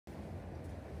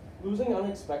Losing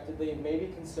unexpectedly may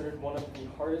be considered one of the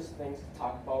hardest things to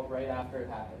talk about right after it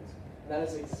happens. And that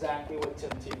is exactly what Tim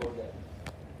Tebow did.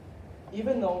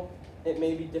 Even though it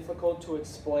may be difficult to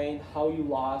explain how you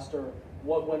lost or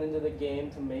what went into the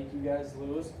game to make you guys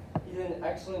lose, he did an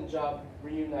excellent job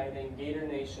reuniting Gator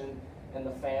Nation and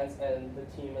the fans and the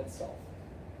team itself.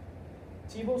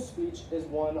 Tebow's speech is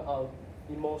one of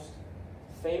the most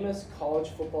famous college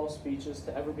football speeches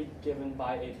to ever be given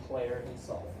by a player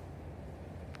himself.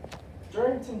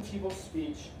 During Tim Tebow's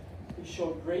speech, he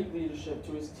showed great leadership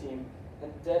to his team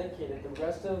and dedicated the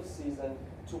rest of the season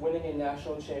to winning a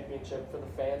national championship for the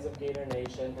fans of Gator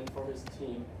Nation and for his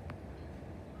team.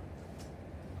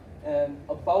 And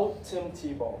about Tim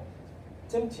Tebow.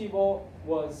 Tim Tebow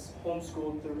was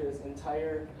homeschooled through his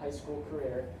entire high school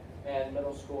career and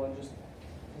middle school and just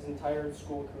his entire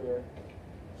school career.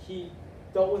 He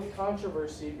dealt with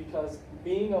controversy because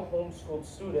being a homeschooled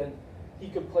student, he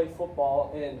could play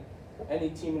football in any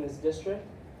team in his district.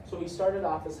 So he started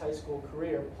off his high school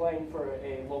career playing for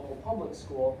a local public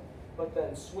school, but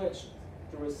then switched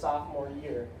through his sophomore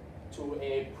year to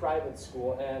a private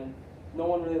school. And no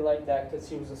one really liked that because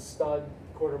he was a stud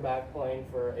quarterback playing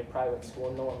for a private school,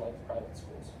 and no one liked private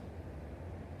schools.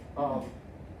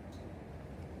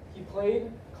 He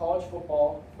played college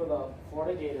football for the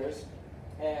Florida Gators,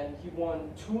 and he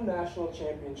won 2 national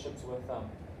championships with them.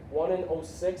 One in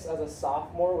 '06 as a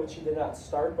sophomore, which he did not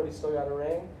start, but he still got a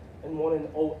ring, and one in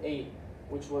 '08,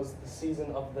 which was the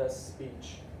season of this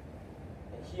speech.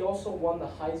 And he also won the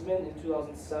Heisman in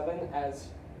 2007, as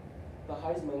the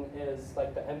Heisman is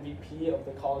like the MVP of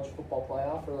the college football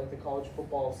playoff, or like the college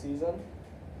football season.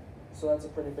 So that's a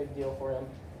pretty big deal for him.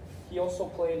 He also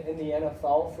played in the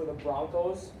NFL for the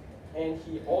Broncos, and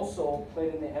he also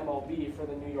played in the MLB for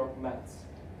the New York Mets.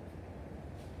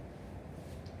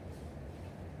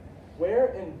 Where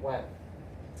and when?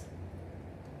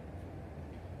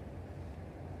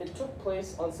 It took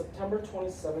place on September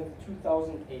 27th,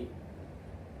 2008.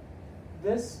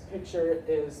 This picture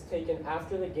is taken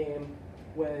after the game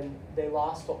when they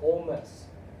lost to Ole Miss.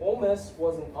 Ole Miss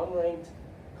was an unranked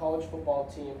college football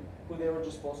team who they were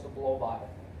just supposed to blow by.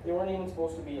 They weren't even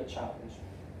supposed to be a challenge,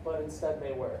 but instead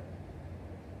they were.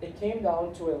 It came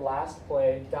down to a last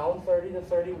play, down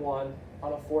 30-31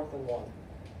 on a 4th and 1.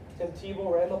 Tim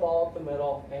Tebow ran the ball up the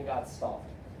middle and got stuffed.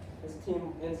 His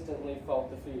team instantly felt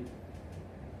defeat.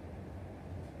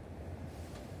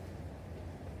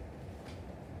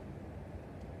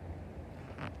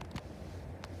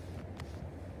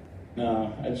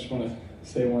 No, I just want to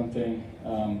say one thing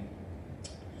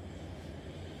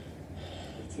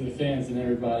to the fans and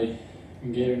everybody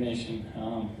in Gator Nation.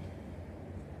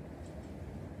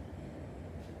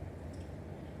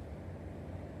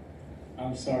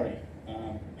 I'm sorry,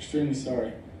 extremely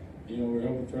sorry. You know, we're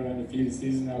hoping for an undefeated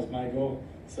season. That was my goal.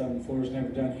 7-4 is never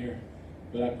done here.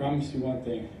 But I promise you one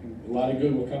thing, a lot of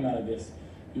good will come out of this.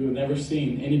 You have never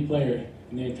seen any player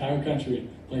in the entire country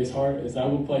play as hard as I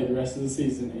will play the rest of the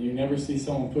season, and you never see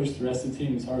someone push the rest of the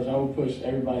team as hard as I will push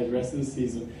everybody the rest of the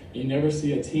season. And you never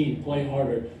see a team play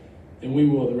harder than we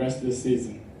will the rest of the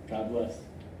season. God bless.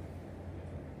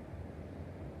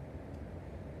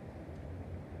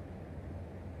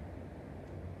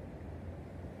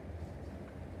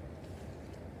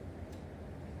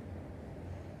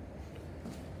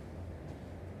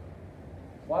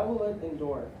 Why will it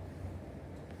endure?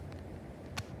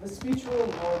 The speech will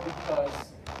endure because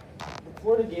the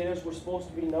Florida Gators were supposed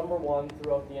to be number 1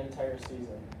 throughout the entire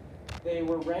season. They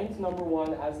were ranked number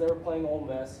 1 as they were playing Ole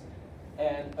Miss,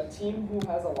 and a team who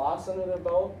has a loss under their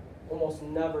belt almost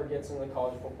never gets in the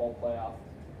college football playoff.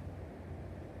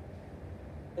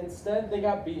 Instead, they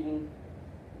got beaten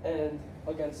and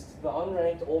against the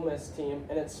unranked Ole Miss team,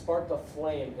 and it sparked a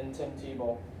flame in Tim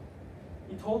Tebow.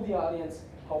 He told the audience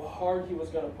how hard he was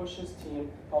going to push his team,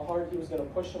 how hard he was going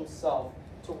to push himself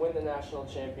to win the national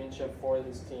championship for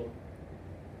this team.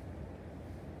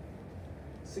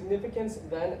 Significance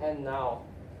then and now.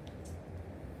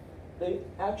 They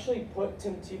actually put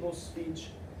Tim Tebow's speech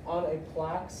on a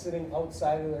plaque sitting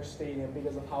outside of their stadium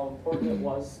because of how important it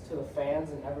was to the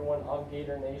fans and everyone of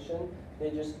Gator Nation.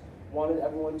 They just wanted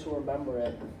everyone to remember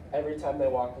it every time they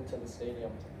walked into the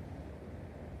stadium.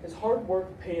 His hard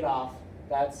work paid off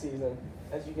that season.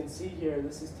 As you can see here,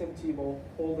 this is Tim Tebow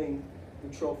holding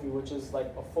the trophy, which is like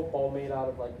a football made out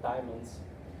of like diamonds.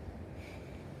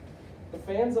 The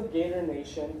fans of Gator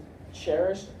Nation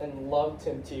cherished and loved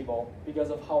Tim Tebow because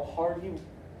of how hard he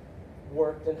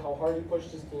worked and how hard he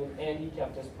pushed his team, and he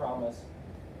kept his promise,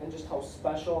 and just how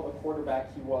special of a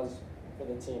quarterback he was for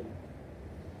the team.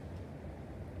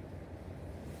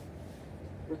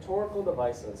 Rhetorical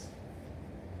devices.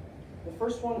 The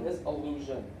first one is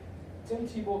illusion. Tim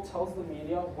Tebow tells the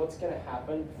media what's going to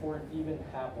happen before it even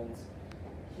happens.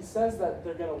 He says that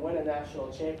they're going to win a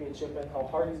national championship and how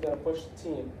hard he's going to push the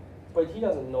team, but he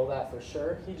doesn't know that for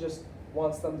sure. He just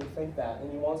wants them to think that,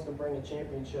 and he wants to bring a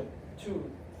championship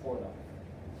for them.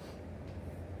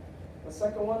 The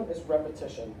second one is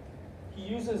repetition. He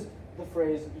uses the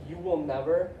phrase, "you will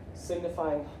never,"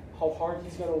 signifying how hard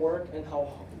he's going to work and how,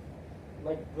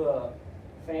 like, the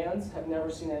fans have never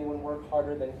seen anyone work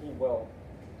harder than he will.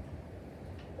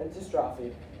 And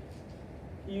dystrophy.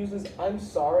 He uses "I'm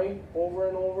sorry" over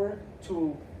and over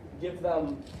to give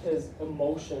them his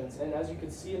emotions. And as you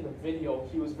can see in the video,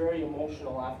 he was very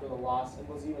emotional after the loss and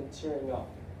was even tearing up.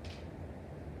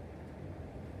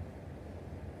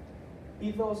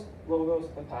 Ethos, logos,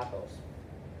 and pathos.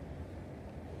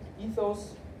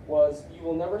 Ethos was, "you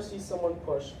will never see someone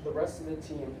push the rest of the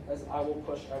team as I will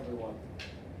push everyone."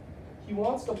 He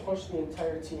wants to push the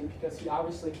entire team because he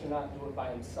obviously cannot do it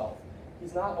by himself.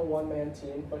 He's not a one-man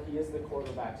team, but he is the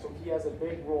quarterback, so he has a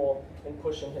big role in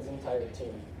pushing his entire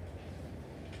team.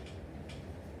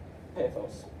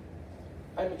 Pathos.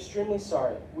 "I'm extremely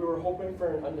sorry. We were hoping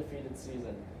for an undefeated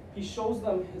season." He shows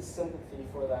them his sympathy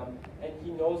for them, and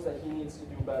he knows that he needs to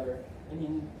do better, and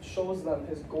he shows them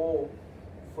his goal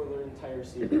for their entire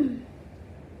season.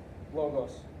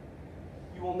 Logos.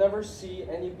 "You will never see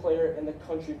any player in the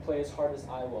country play as hard as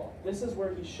I will." This is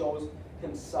where he shows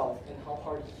himself and how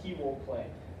hard he will play.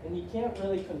 And he can't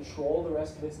really control the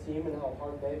rest of his team and how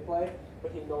hard they play,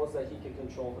 but he knows that he can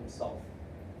control himself.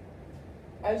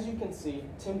 As you can see,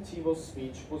 Tim Tebow's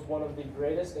speech was one of the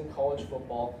greatest in college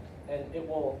football, and it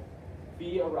will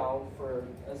be around for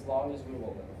as long as we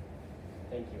will live.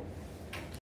 Thank you.